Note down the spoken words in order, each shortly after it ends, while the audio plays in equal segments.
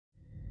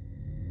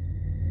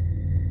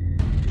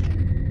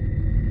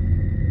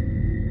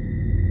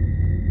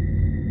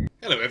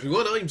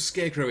everyone, I'm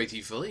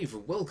Scarecrow85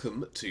 and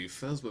welcome to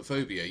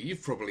Phasmophobia.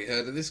 You've probably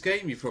heard of this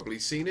game, you've probably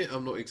seen it.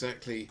 I'm not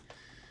exactly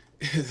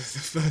the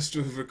first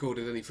to have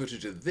recorded any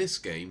footage of this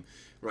game.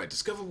 Right,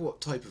 discover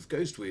what type of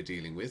ghost we're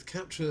dealing with,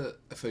 capture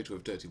a photo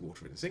of dirty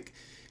water in a sink,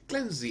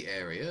 cleanse the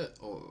area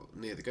or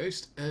near the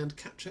ghost, and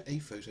capture a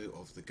photo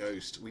of the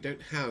ghost. We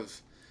don't have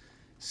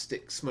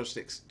smudge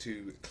sticks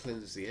to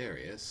cleanse the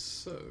area,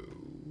 so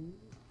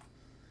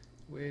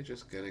we're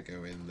just going to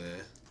go in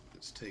there.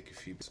 Let's take a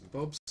few bits and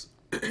bobs.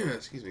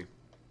 Excuse me.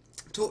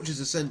 Torch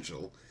is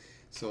essential,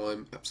 so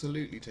I'm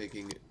absolutely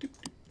taking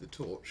the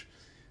torch,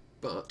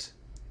 but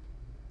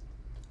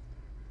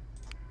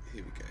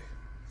here we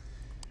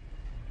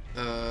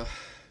go.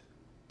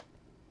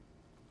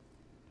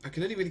 I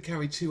can only really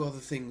carry two other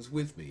things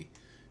with me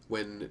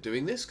when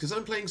doing this, because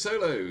I'm playing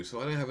solo, so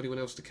I don't have anyone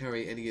else to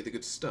carry any of the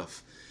good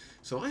stuff.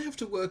 So I have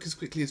to work as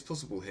quickly as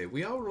possible here.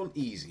 We are on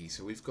easy,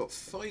 so we've got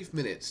 5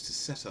 minutes to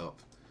set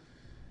up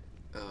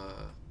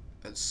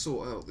and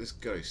sort out this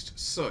ghost.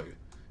 So,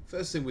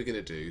 first thing we're going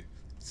to do,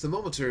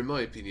 thermometer in my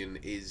opinion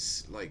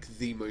is like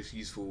the most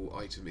useful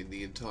item in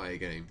the entire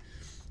game.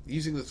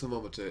 Using the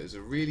thermometer is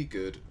a really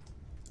good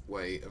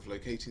way of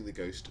locating the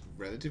ghost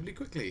relatively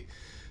quickly.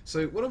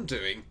 So what I'm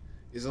doing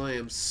is I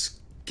am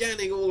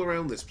scanning all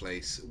around this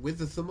place with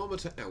the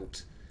thermometer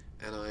out,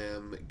 and I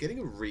am getting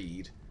a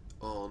read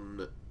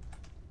on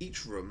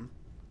each room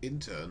in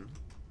turn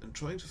and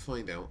trying to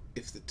find out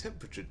if the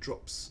temperature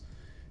drops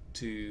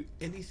to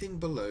anything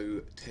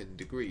below 10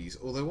 degrees.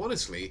 Although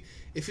honestly,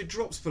 if it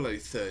drops below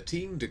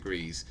 13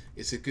 degrees,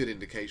 it's a good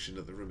indication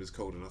that the room is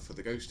cold enough for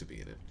the ghost to be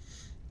in it.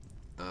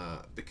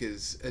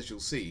 Because, as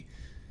you'll see,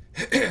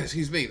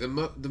 excuse me, the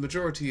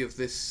majority of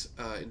this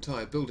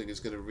entire building is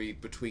going to read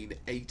between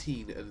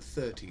 18 and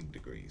 13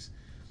 degrees.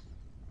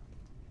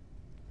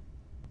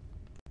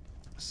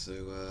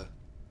 So,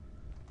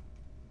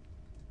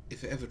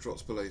 if it ever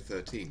drops below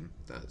 13,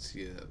 that's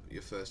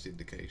your first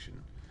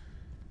indication.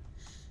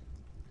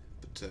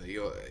 But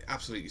you're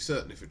absolutely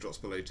certain if it drops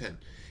below 10.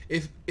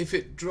 If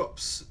it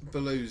drops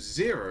below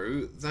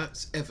 0,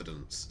 that's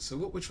evidence. So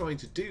what we're trying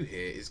to do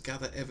here is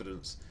gather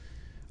evidence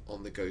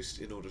on the ghost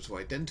in order to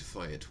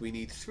identify it. We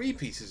need 3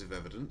 pieces of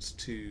evidence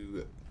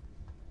to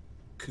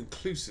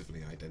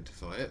conclusively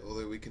identify it,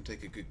 although we can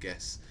take a good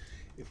guess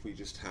if we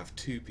just have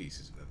 2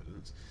 pieces of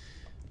evidence.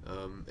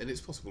 And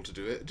it's possible to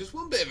do it. Just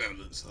 1 bit of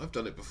evidence. I've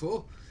done it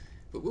before,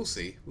 but we'll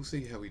see. We'll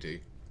see how we do.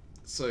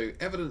 So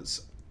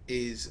evidence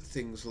is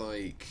things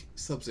like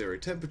sub-zero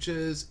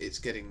temperatures, it's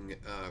getting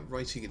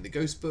writing in the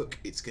ghost book,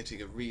 it's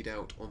getting a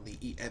readout on the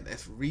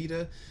EMF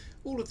reader.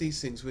 All of these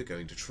things we're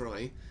going to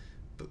try,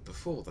 but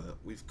before that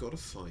we've got to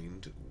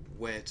find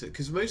where to,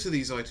 because most of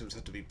these items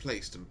have to be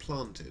placed and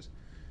planted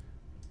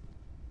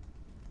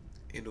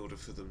in order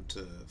for them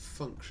to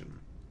function.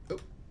 Oh,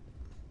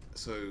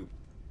 so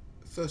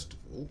first of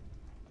all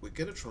we're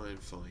going to try and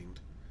find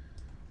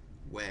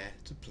where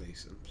to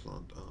place and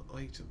plant our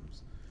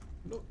items.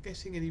 Not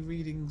getting any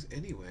readings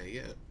anywhere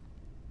yet.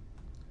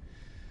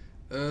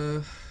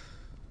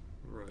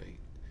 Right.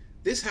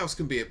 This house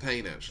can be a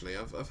pain, actually.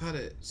 I've had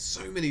it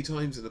so many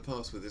times in the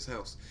past with this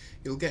house.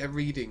 You'll get a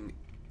reading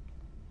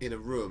in a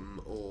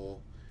room or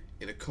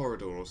in a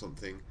corridor or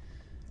something,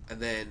 and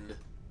then...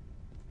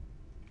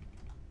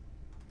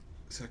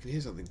 So I can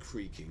hear something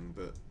creaking,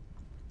 but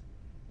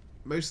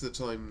most of the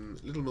time,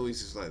 little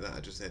noises like that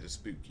are just there to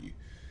spook you.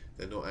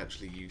 They're not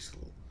actually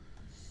useful.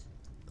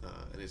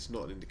 And it's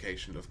not an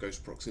indication of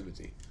ghost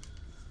proximity.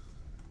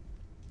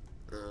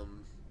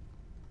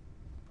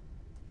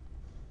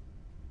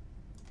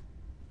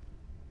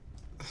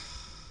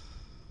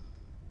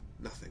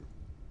 Nothing.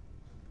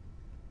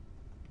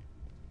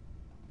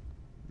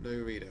 No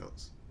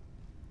readouts.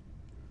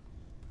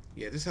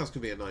 Yeah, this house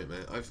can be a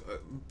nightmare. I've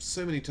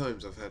so many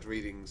times I've had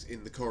readings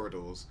in the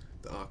corridors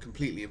that are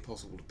completely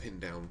impossible to pin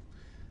down,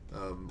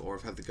 or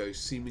I've had the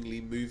ghost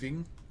seemingly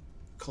moving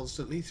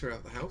constantly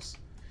throughout the house.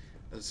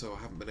 And so I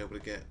haven't been able to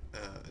get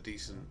a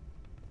decent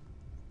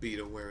bead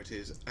on where it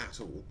is at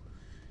all.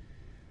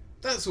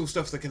 That's all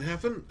stuff that can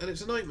happen, and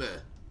it's a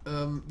nightmare.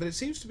 But it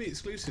seems to be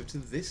exclusive to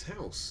this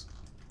house.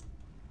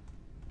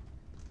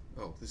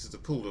 Oh, this is the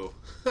pool door.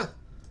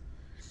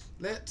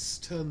 Let's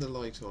turn the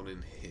light on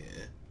in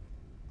here,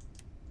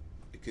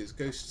 because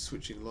ghost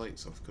switching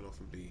lights off can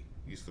often be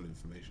useful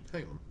information.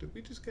 Hang on, did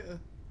we just get a...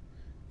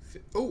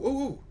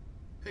 Oh!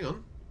 Hang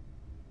on.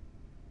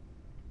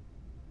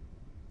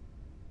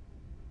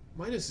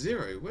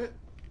 -0, where?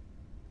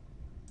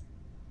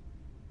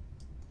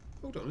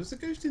 Hold on, is the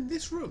ghost in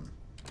this room?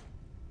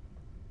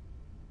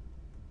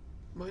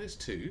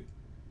 -2.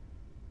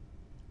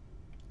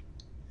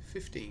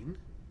 15.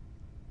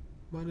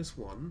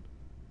 -1.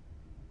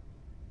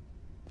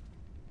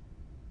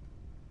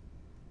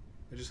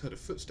 I just heard a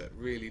footstep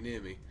really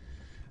near me.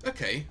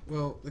 Okay,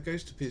 well, the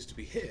ghost appears to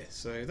be here,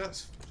 so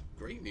that's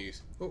great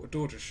news. Oh, the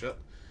door just shut.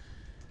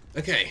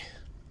 Okay.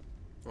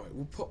 Right,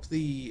 we'll pop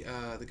the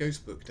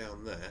ghost book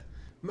down there.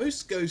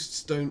 Most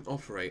ghosts don't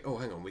operate. Oh,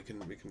 hang on, we can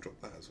drop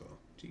that as well.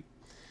 Gee.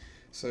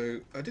 So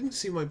I didn't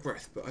see my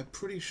breath, but I'm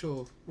pretty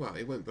sure, well,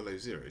 it went below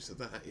 0, so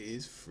that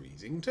is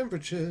freezing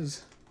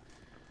temperatures.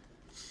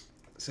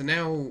 So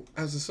now,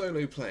 as a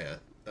solo player,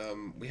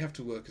 we have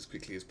to work as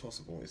quickly as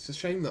possible. It's a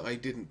shame that I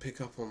didn't pick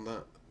up on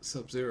that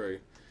Sub-Zero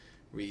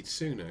read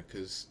sooner,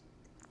 because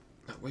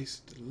that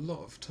wasted a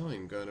lot of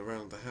time going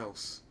around the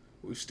house.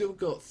 We've still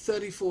got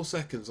 34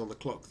 seconds on the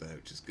clock there,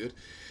 which is good.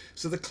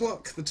 So the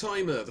clock, the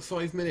timer, the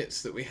 5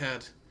 minutes that we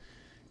had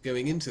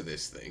going into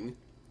this thing,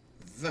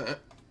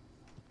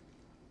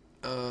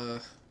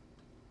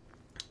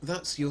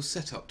 that's your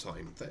setup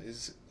time. That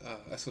is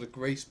a sort of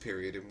grace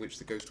period in which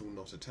the ghost will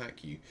not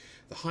attack you.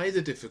 The higher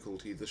the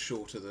difficulty, the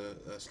shorter the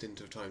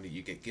stint of time that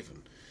you get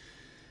given.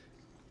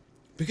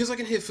 Because I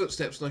can hear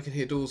footsteps and I can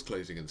hear doors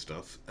closing and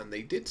stuff, and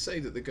they did say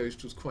that the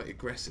ghost was quite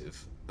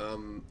aggressive,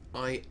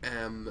 I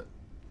am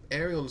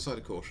erring on the side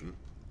of caution,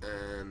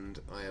 and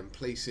I'm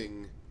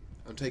taking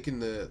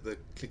the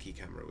clicky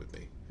camera with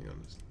me. Hang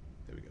on,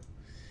 there we go.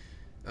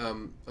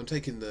 I'm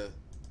taking the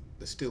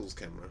stills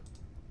camera.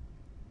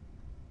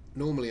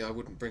 Normally I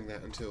wouldn't bring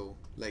that until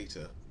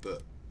later,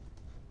 but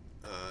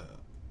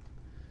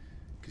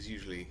because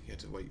usually you have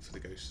to wait for the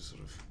ghost to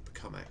sort of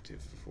become active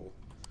before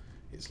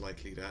it's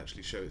likely to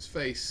actually show its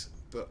face,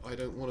 but I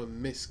don't want to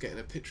miss getting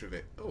a picture of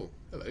it. Oh,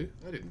 hello,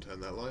 I didn't turn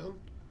that light on.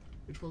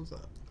 Which one's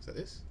that? Is that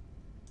this?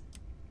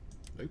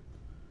 Nope.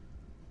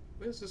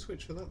 Where's the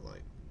switch for that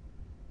light?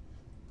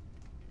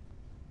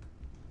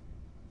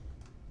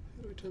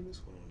 How do we turn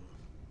this one on and off?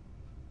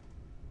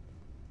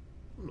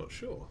 I'm not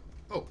sure.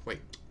 Oh,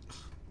 wait.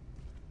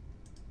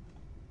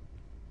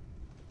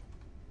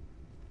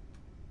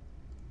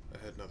 I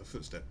heard another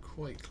footstep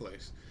quite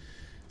close.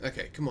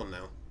 Okay, come on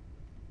now.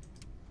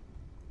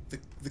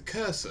 The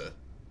cursor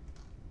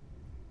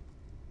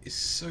is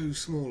so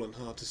small and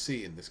hard to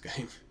see in this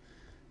game.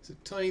 It's a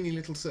tiny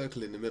little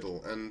circle in the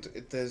middle, and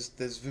there's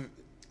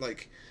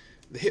like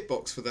the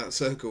hitbox for that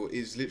circle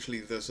is literally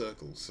the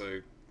circle.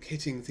 So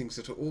hitting things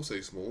that are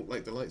also small,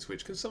 like the light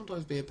switch, can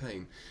sometimes be a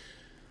pain.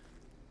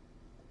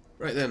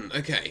 Right then,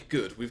 okay,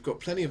 good. We've got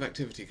plenty of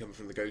activity coming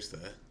from the ghost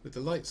there. With the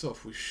lights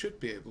off, we should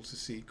be able to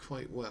see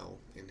quite well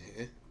in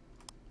here.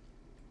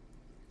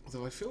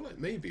 Although I feel like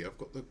maybe I've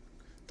got the...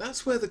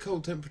 That's where the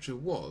cold temperature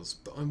was,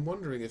 but I'm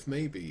wondering if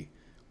maybe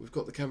we've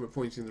got the camera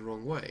pointing the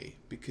wrong way,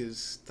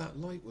 because that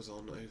light was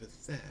on over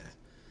there.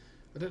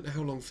 I don't know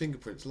how long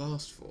fingerprints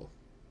last for.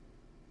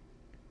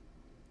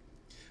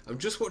 I'm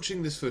just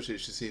watching this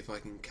footage to see if I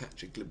can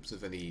catch a glimpse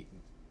of any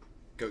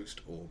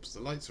ghost orbs.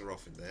 The lights are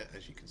off in there,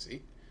 as you can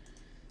see.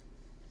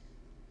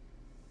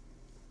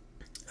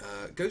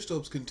 Ghost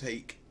orbs can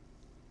take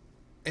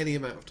any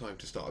amount of time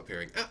to start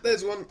appearing. Ah,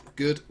 there's one!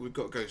 Good, we've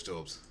got ghost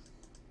orbs.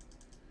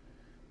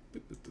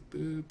 Boop, boop, boop,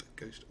 boop.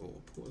 Ghost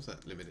orb. What was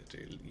that limited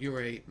to?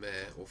 Ure,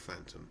 mare, or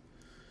phantom.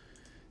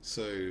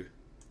 So,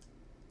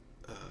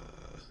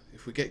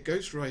 if we get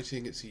ghost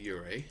writing, it's a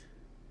Ure.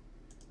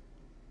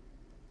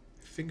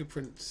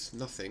 Fingerprints,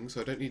 nothing,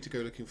 so I don't need to go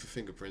looking for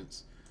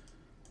fingerprints.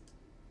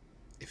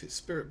 If it's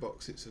spirit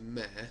box, it's a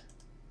mare.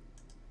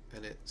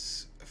 And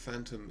it's a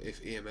phantom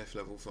if EMF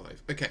level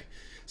 5. Okay,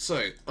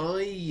 so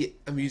I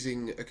am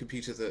using a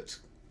computer that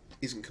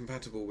isn't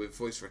compatible with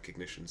voice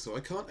recognition, so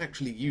I can't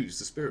actually use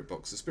the spirit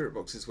box. The spirit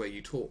box is where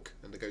you talk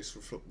and the ghost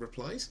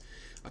replies.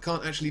 I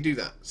can't actually do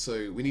that,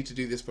 so we need to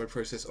do this by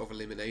process of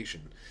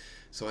elimination.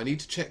 So I need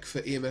to check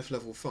for EMF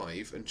level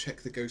 5 and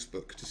check the ghost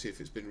book to see if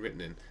it's been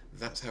written in.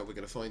 That's how we're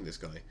going to find this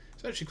guy.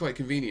 It's actually quite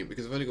convenient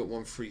because I've only got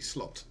one free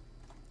slot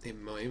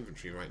in my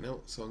inventory right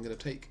now, so I'm going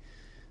to take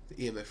the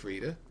EMF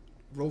reader,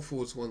 roll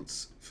forwards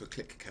once for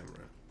click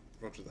camera.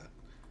 Roger that.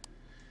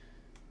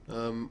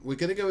 We're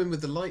going to go in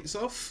with the lights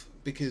off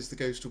because the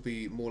ghost will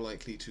be more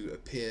likely to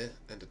appear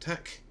and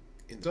attack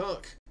in the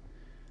dark.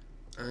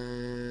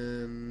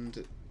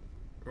 And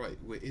right,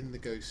 we're in the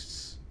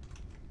ghost's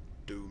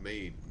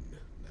domain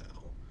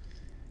now.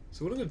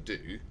 So what I'm going to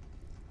do,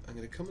 I'm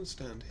going to come and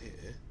stand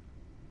here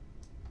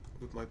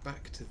with my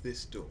back to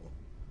this door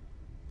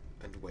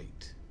and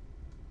wait.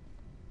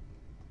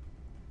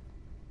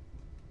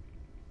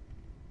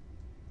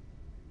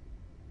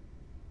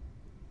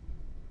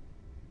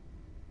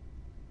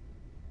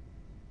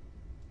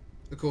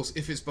 Of course,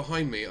 if it's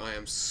behind me, I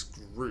am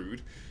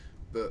screwed,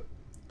 but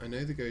I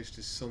know the ghost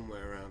is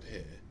somewhere around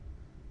here.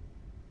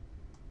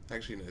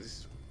 Actually, no, this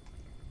is...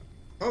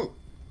 Oh!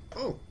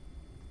 Oh!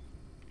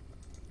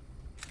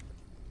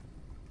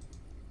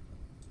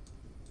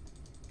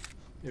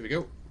 Here we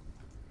go.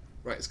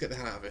 Right, let's get the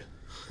hell out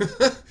of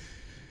here.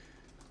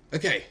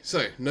 Okay,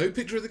 so, no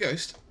picture of the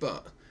ghost,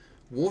 but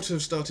water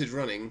started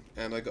running,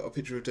 and I got a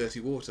picture of dirty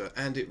water,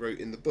 and it wrote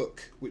in the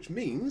book, which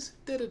means,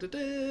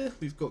 da-da-da-da,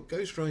 we've got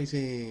ghost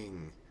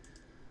writing.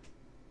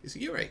 It's a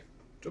Ure.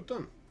 Job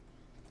done.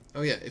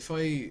 Oh yeah, if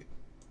I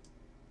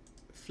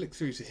flick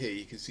through to here,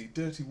 you can see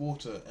dirty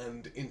water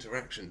and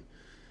interaction.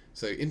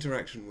 So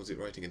interaction was it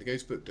writing in the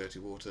ghost book, dirty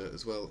water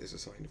as well is a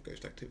sign of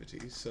ghost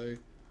activities. So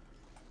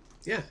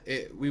yeah,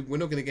 we're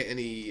not going to get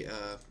any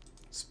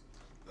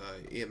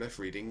EMF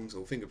readings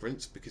or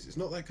fingerprints because it's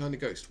not that kind of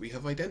ghost. We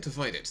have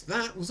identified it.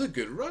 That was a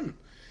good run.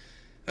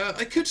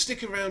 I could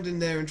stick around in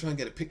there and try and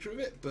get a picture of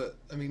it, but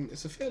I mean,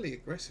 it's a fairly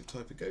aggressive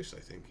type of ghost, I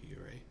think.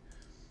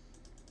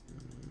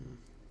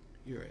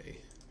 Yurei. Yurei.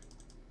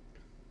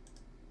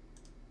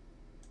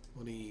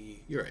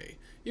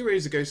 Yurei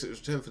is a ghost that was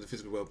returned from the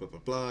physical world, blah blah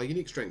blah.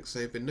 Unique strengths.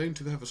 They have been known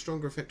to have a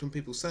stronger effect on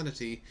people's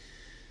sanity.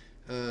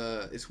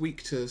 It's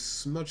weak to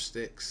smudge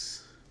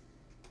sticks.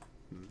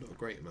 Not a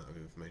great amount of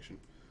information.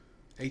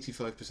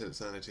 85%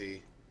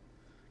 sanity.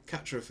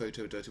 Capture a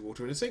photo of dirty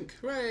water in a sink.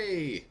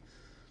 Hooray!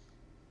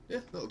 Yeah,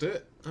 that'll do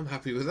it. I'm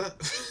happy with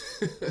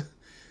that.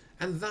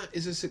 And that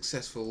is a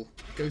successful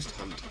ghost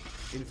hunt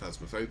in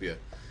Phasmophobia.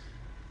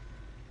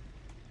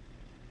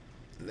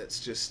 Let's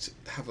just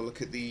have a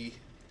look at the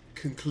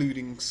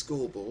concluding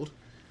scoreboard.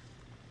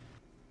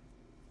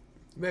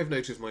 You may have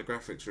noticed my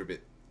graphics are a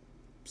bit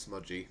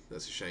smudgy.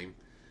 That's a shame.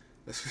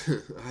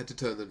 I had to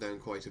turn them down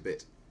quite a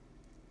bit.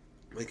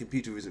 My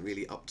computer isn't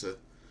really up to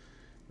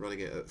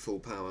running it at full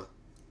power,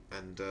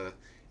 and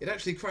it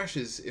actually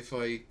crashes if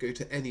I go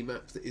to any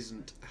map that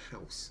isn't a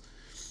house.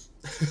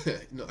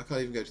 No, I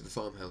can't even go to the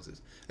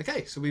farmhouses.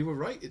 Okay, so we were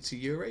right. It's a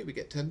Euro. We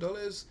get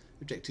 $10.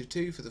 Objective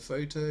 2 for the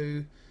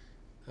photo.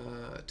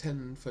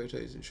 10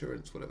 photos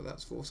insurance, whatever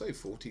that's for. So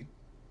 $40.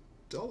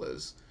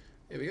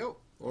 Here we go.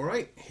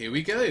 Alright, here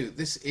we go.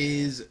 This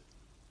is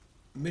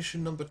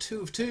mission number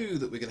 2 of 2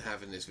 that we're going to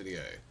have in this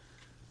video.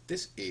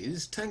 This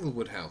is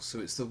Tanglewood House. So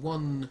it's the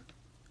one,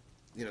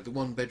 the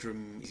one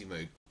bedroom easy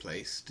mode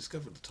place.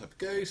 Discover the type of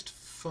ghost.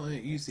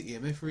 Use the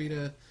EMF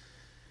reader.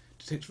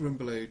 Detect a room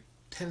below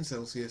 10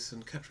 Celsius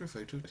and capture a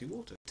photo of dirty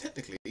water.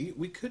 Technically,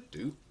 we could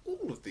do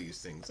all of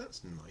these things.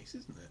 That's nice,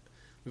 isn't it?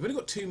 We've only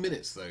got 2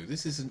 minutes though.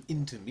 This is an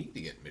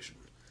intermediate mission,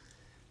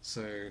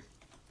 so a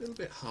little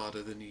bit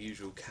harder than the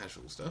usual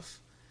casual stuff.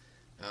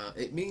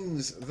 It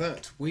means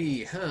that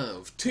we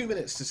have 2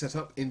 minutes to set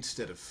up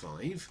instead of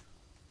 5.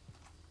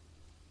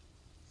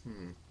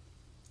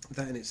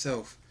 That in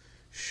itself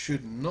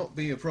should not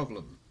be a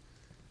problem,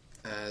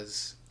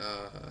 as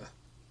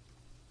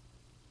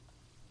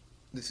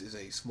this is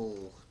a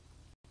small...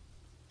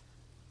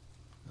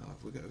 Oh,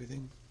 have we got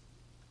everything?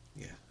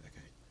 Yeah,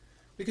 okay.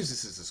 Because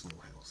this is a small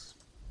house.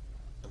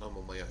 And I'm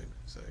on my own,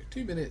 so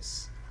 2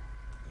 minutes.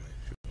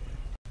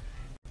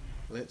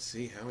 Let's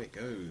see how it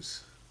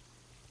goes.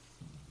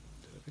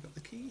 Did I pick up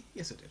the key?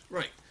 Yes, I did.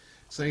 Right.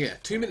 So yeah,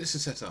 2 minutes to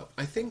set up.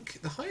 I think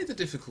the higher the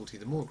difficulty,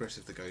 the more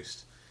aggressive the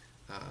ghost.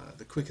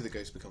 The quicker the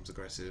ghost becomes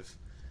aggressive.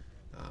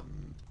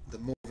 The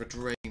more of a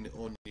drain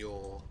on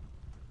your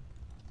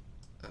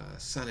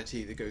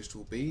sanity the ghost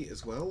will be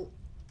as well.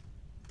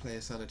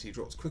 Player sanity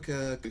drops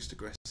quicker. Ghost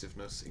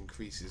aggressiveness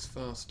increases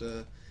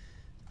faster.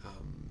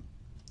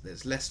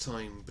 There's less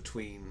time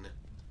between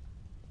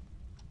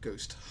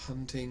ghost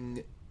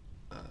hunting.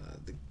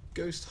 The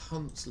ghost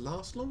hunts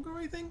last longer,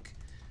 I think.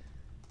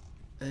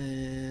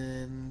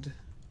 And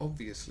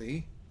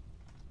obviously,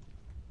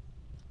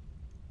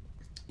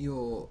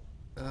 your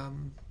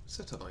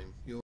setup time,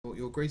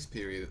 your grace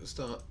period at the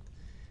start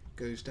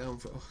goes down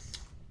from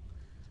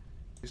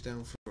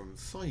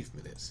 5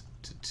 minutes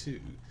to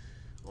 2.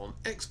 On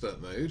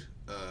expert mode,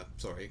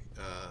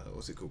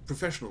 what's it called?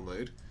 Professional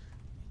mode.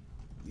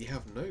 You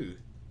have no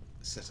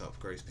setup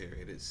grace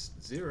period. It's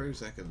 0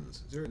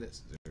 seconds, 0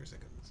 minutes, 0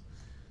 seconds.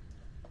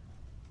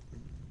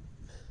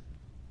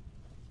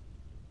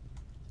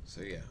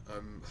 So yeah,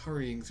 I'm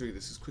hurrying through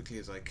this as quickly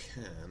as I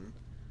can,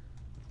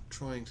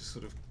 trying to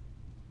sort of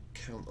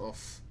count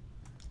off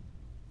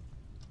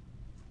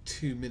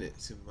 2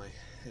 minutes in my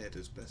head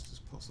as best as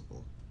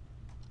possible.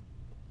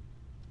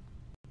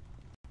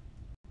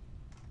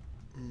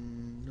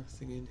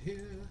 Nothing in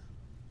here.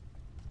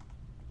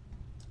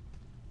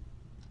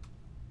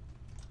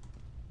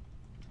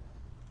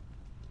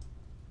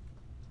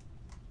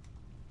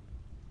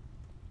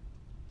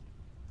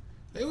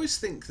 I always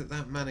think that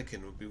that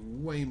mannequin would be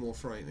way more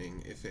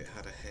frightening if it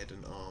had a head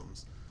and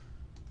arms,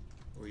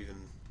 or even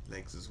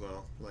legs as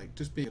well. Like,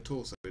 just being a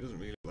torso, it doesn't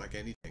really look like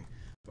anything.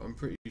 But I'm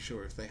pretty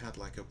sure if they had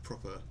like a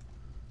proper,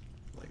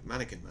 like,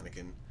 mannequin,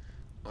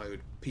 I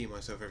would pee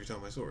myself every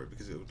time I saw it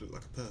because it would look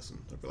like a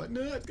person. I'd be like,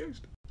 no, that's a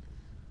ghost.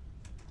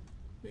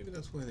 Maybe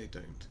that's why they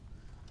don't.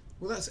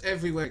 Well, that's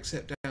everywhere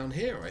except down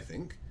here, I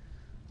think.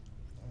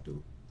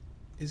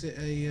 Is it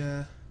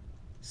a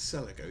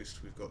cellar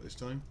ghost we've got this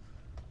time?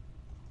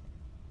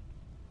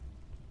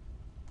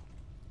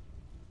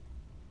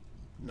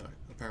 No,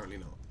 apparently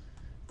not.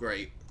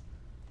 Great.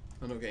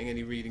 I'm not getting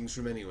any readings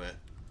from anywhere.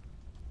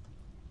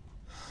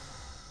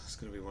 It's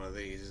going to be one of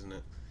these, isn't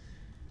it?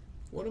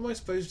 What am I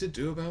supposed to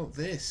do about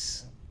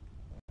this?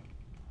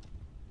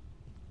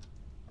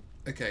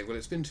 Okay, well,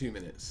 it's been 2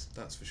 minutes,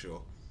 that's for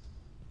sure.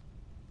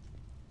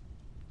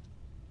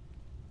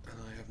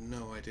 And I have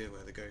no idea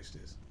where the ghost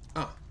is.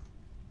 Ah!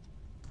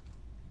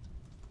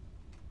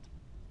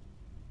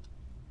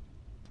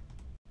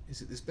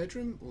 Is it this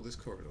bedroom or this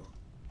corridor?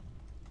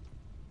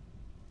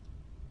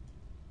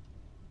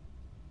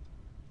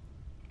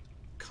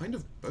 Kind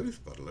of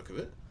both by the look of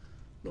it.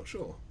 Not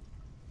sure.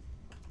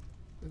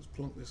 Let's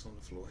plonk this on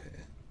the floor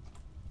here.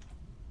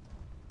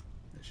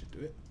 That should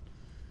do it.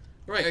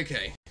 Right,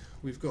 okay.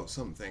 we've got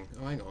something.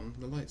 Oh, hang on,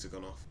 the lights have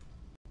gone off.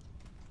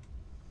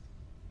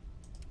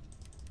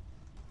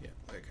 Yeah,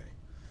 okay.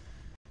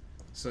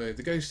 So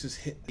the ghost has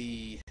hit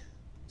the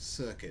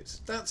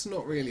circuits. That's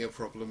not really a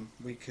problem.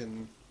 We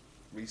can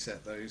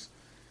reset those.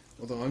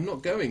 Although I'm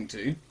not going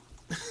to.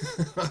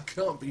 I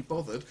can't be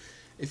bothered.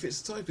 If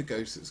it's the type of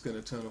ghost that's going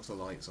to turn off the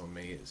lights on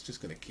me, it's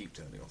just going to keep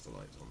turning off the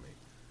lights on me.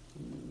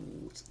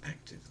 Ooh, it's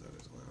active though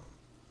as well.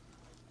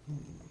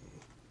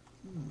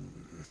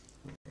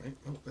 Alright,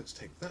 well, let's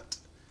take that.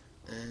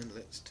 And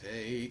let's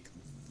take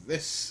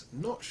this.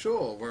 Not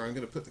sure where I'm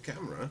going to put the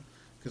camera,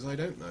 because I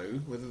don't know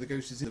whether the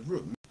ghost is in the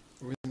room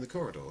or in the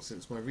corridor,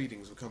 since my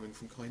readings were coming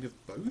from kind of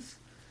both.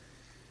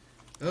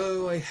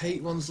 Oh, I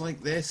hate ones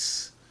like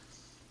this.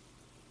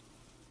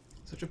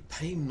 Such a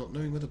pain not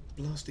knowing where the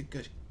blasted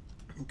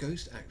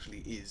ghost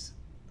actually is.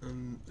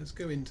 Let's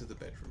go into the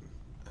bedroom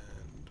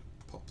and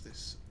pop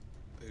this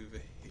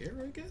over here,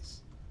 I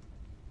guess?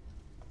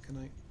 Can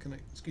I,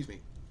 excuse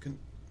me, do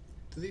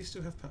these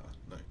still have power?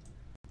 No.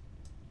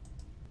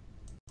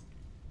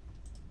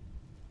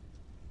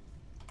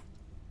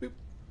 Boop.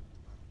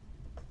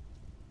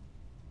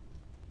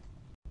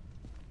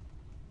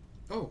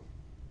 Oh.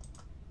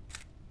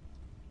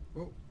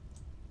 Well,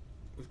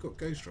 we've got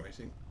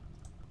ghostwriting.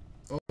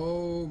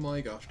 Oh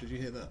my gosh, did you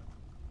hear that?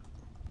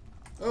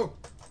 Oh!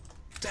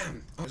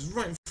 Damn! Oh, it was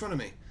right in front of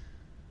me.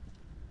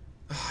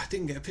 Oh, I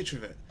didn't get a picture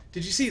of it.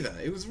 Did you see that?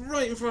 It was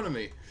right in front of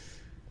me.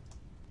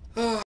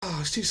 Oh, I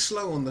was too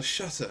slow on the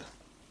shutter.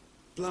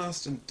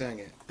 Blast and dang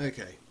it.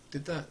 Okay,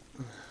 did that...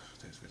 I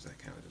don't suppose that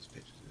counted as a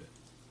picture, did it?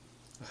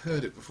 I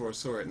heard it before I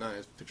saw it, now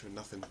it's a picture of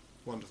nothing.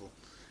 Wonderful.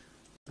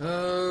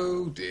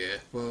 Oh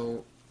dear.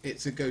 Well,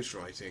 it's a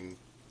ghostwriting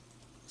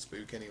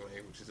spook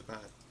anyway, which is a bad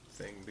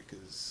thing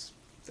because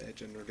they're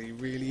generally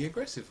really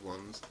aggressive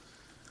ones.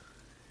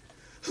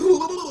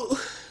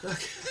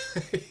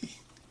 Okay.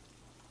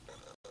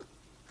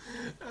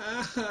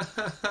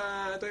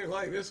 I don't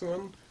like this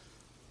one.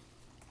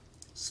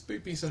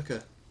 Spoopy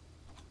sucker.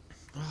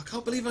 Oh, I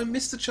can't believe I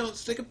missed the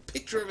chance to take a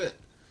picture of it.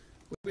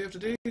 What do we have to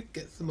do? Get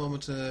the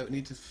thermometer. We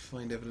need to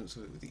find evidence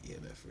of it with the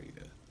EMF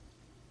reader.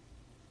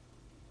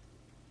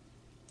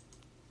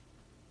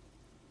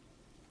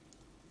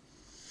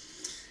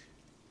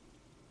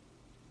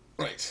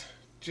 Right.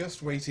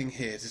 Just waiting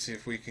here to see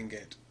if we can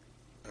get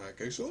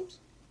ghost orbs.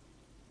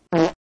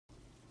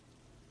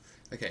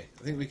 Okay,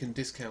 I think we can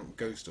discount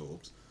ghost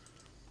orbs.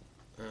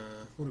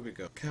 What have we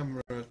got?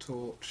 Camera,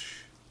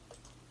 torch.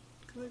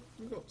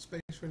 We've got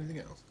space for anything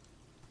else?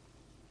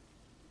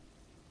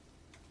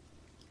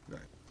 No.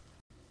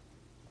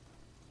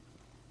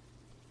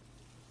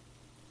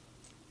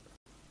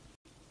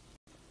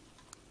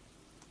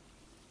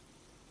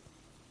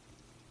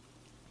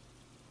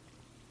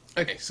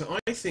 Okay, so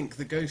I think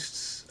the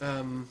ghost's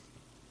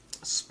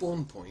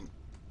spawn point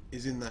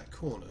is in that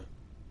corner.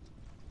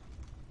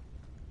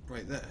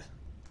 Right there.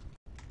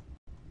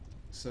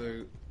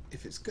 So,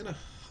 if it's going to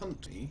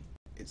hunt me,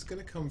 it's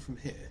going to come from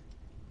here.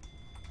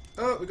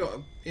 Oh, we got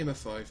an EMF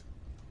 5.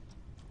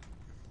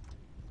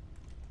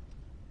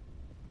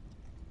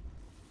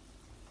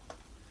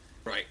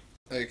 Right,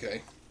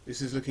 okay.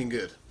 This is looking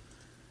good.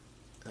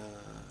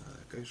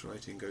 Ghost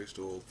writing, ghost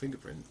orb,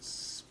 fingerprints,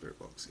 spirit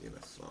box,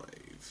 EMF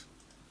 5.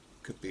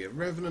 Could be a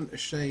revenant, a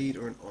shade,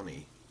 or an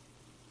Oni.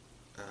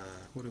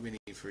 What do we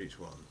need for each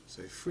one?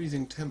 So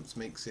freezing temps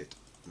makes it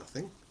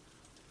nothing.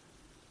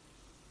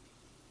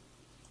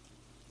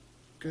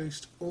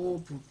 Ghost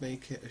orb would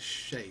make it a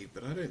shade,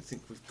 but I don't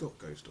think we've got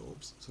ghost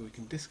orbs, so we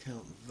can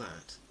discount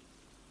that.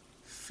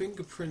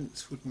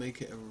 Fingerprints would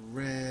make it a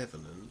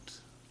revenant.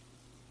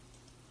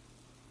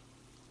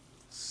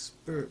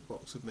 Spirit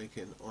box would make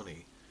it an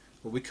Oni.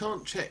 Well, we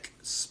can't check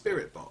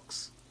spirit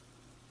box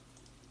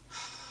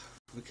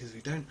because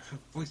we don't have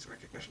voice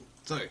recognition.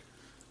 So,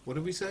 what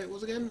did we say it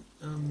was again?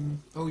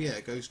 Oh yeah,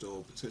 ghost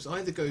orb. So it's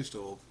either ghost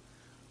orb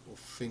or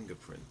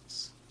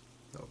fingerprints.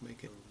 That would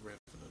make it a revenant.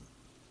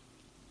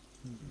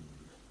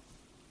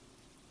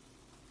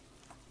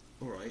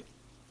 Alright.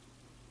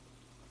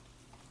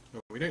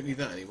 Well, we don't need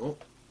that anymore.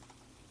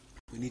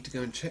 We need to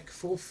go and check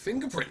for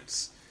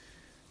fingerprints.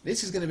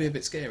 This is going to be a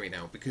bit scary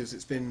now because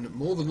it's been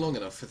more than long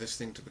enough for this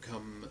thing to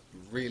become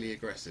really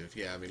aggressive.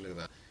 Yeah, I mean, look at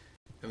that.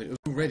 I mean, it was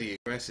already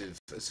aggressive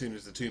as soon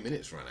as the 2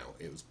 minutes ran out.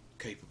 It was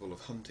capable of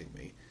hunting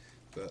me.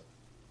 But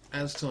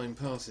as time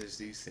passes,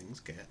 these things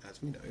get,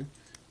 as we know,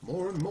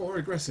 more and more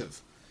aggressive.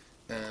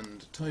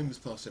 And time has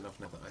passed enough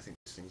now that I think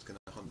this thing's going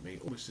to hunt me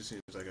almost as soon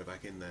as I go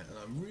back in there. And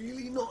I'm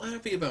really not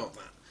happy about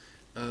that.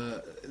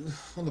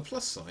 On the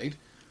plus side,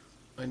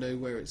 I know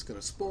where it's going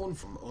to spawn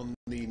from. On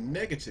the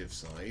negative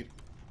side...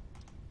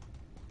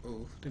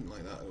 Oh, didn't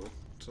like that at all.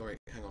 Sorry,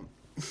 hang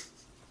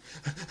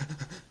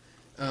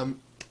on.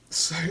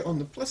 So on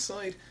the plus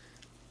side,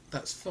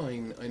 that's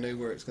fine. I know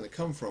where it's going to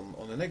come from.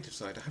 On the negative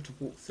side, I have to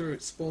walk through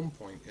its spawn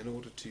point in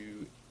order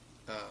to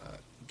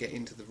get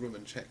into the room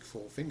and check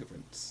for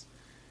fingerprints.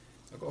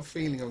 I've got a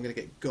feeling I'm going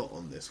to get got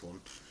on this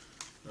one.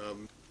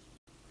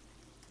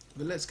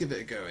 But let's give it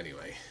a go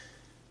anyway.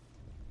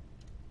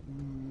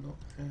 Not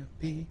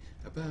happy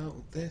about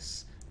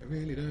this I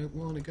really don't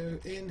want to go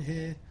in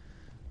here.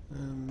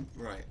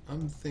 Right,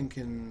 I'm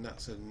thinking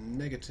that's a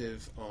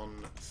negative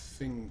on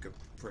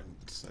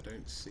fingerprints. I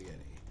don't see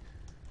any.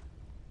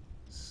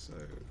 So...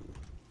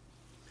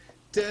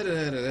 da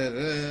da da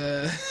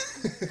da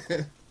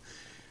da.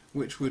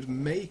 Which would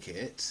make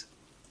it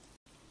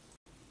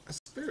a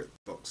spirit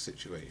box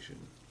situation,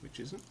 which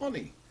is an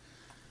Oni.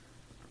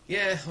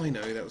 Yeah, I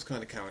know, that was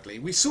kind of cowardly.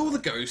 We saw the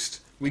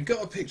ghost, we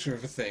got a picture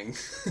of a thing.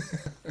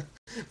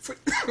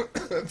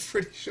 I'm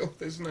pretty sure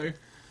there's no...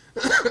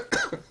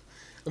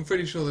 I'm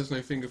pretty sure there's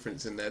no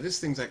fingerprints in there. This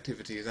thing's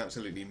activity is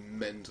absolutely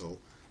mental.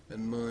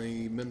 And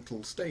my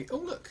mental state... Oh,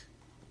 look!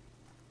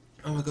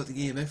 Oh, I got the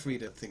EMF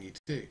reader thingy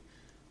too.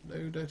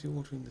 No dirty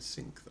water in the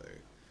sink, though.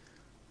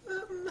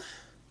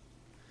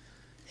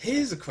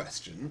 Here's a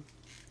question.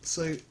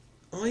 So,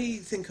 I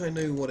think I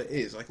know what it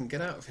is. I can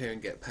get out of here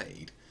and get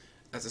paid.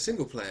 As a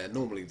single player,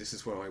 normally this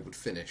is where I would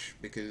finish,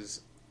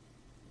 because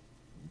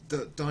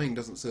the dying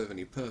doesn't serve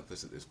any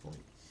purpose at this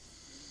point.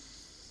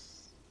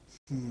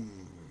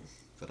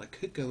 But I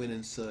could go in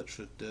and search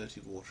for dirty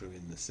water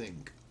in the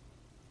sink.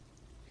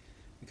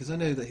 Because I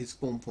know that his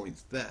spawn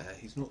point's there,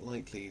 he's not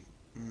likely...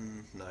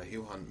 no,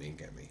 he'll hunt me and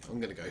get me. I'm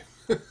going to go.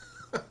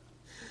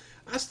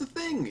 That's the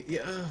thing!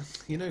 Yeah,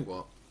 you know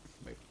what?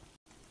 Wait.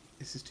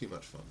 This is too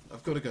much fun.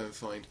 I've got to go and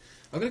find...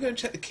 I'm going to go and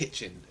check the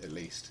kitchen, at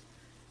least.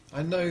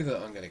 I know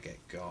that I'm going to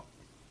get got.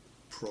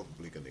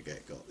 Probably going to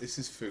get got. This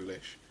is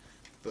foolish.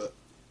 But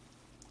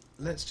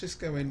let's just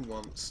go in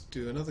once,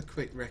 do another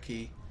quick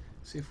recce,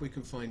 see if we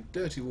can find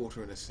dirty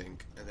water in a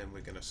sink, and then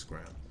we're going to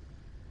scram.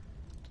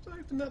 Did I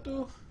open that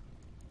door?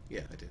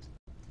 Yeah, I did.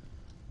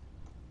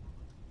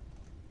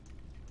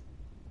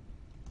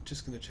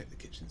 Just going to check the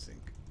kitchen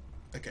sink.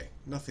 Okay,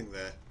 nothing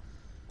there.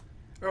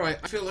 Alright,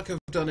 I feel like I've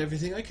done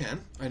everything I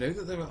can. I know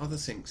that there are other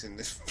sinks in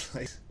this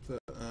place, but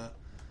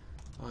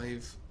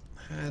I've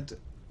had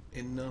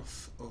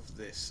enough of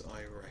this,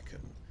 I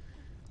reckon.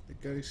 The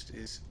ghost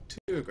is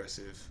too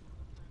aggressive.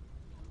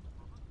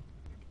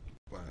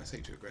 Well, I say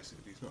too aggressive,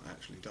 he's not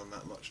actually done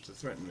that much to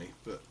threaten me,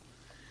 but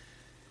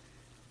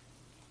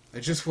I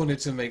just wanted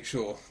to make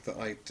sure that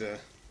I'd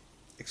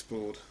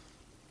explored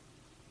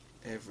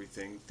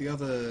everything. The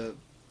other,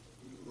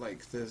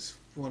 like, there's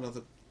one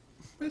other...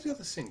 Where's the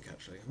other sink,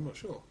 actually? I'm not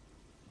sure.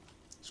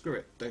 Screw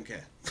it, don't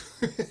care.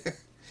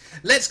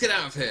 Let's get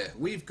out of here!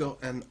 We've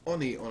got an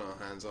Oni on our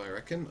hands, I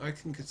reckon. I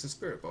think it's a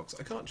spirit box.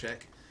 I can't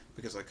check,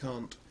 because I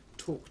can't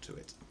talk to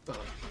it, but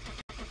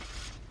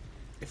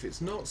if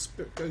it's not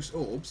ghost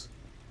orbs,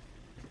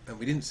 and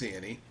we didn't see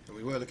any, and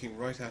we were looking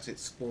right at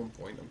its spawn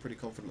point, I'm pretty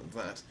confident of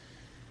that,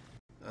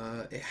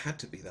 it had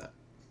to be that,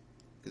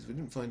 because we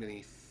didn't find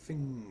any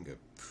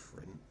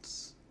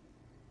fingerprints.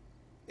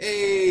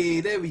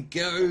 Hey, there we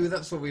go,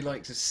 that's what we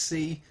like to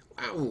see.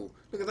 Wow,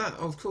 look at that.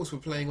 Oh, of course we're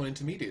playing on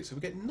intermediate, so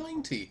we get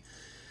 90.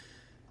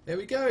 There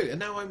we go, and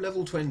now I'm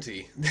level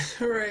 20.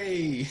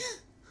 Hooray!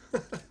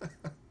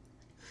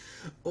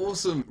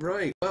 Awesome,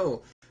 right,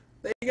 well,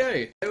 there you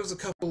go. There was a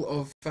couple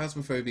of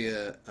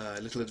Phasmophobia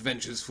little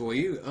adventures for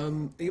you.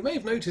 You may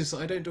have noticed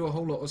that I don't do a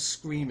whole lot of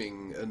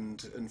screaming and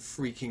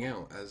freaking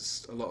out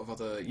as a lot of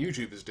other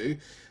YouTubers do.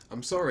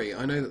 I'm sorry,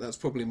 I know that that's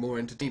probably more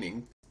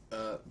entertaining,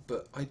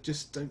 but I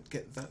just don't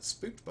get that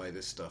spooked by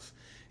this stuff.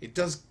 It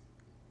does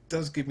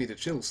give me the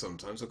chills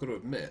sometimes, I've got to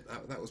admit.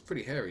 That was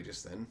pretty hairy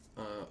just then.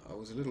 I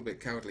was a little bit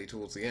cowardly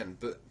towards the end,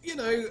 but, you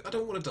know, I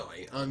don't want to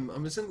die. I'm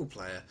a single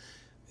player.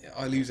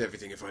 I lose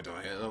everything if I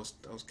die, and I was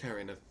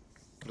carrying a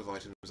couple of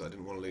items I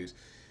didn't want to lose.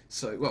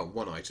 So, well,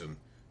 one item,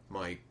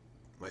 my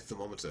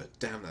thermometer.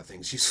 Damn, that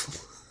thing's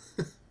useful.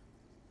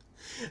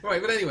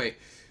 Right, but anyway,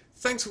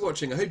 thanks for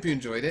watching. I hope you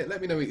enjoyed it.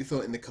 Let me know what you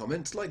thought in the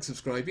comments. Like,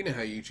 subscribe, you know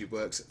how YouTube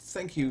works.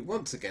 Thank you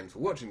once again for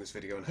watching this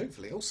video, and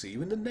hopefully I'll see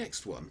you in the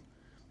next one.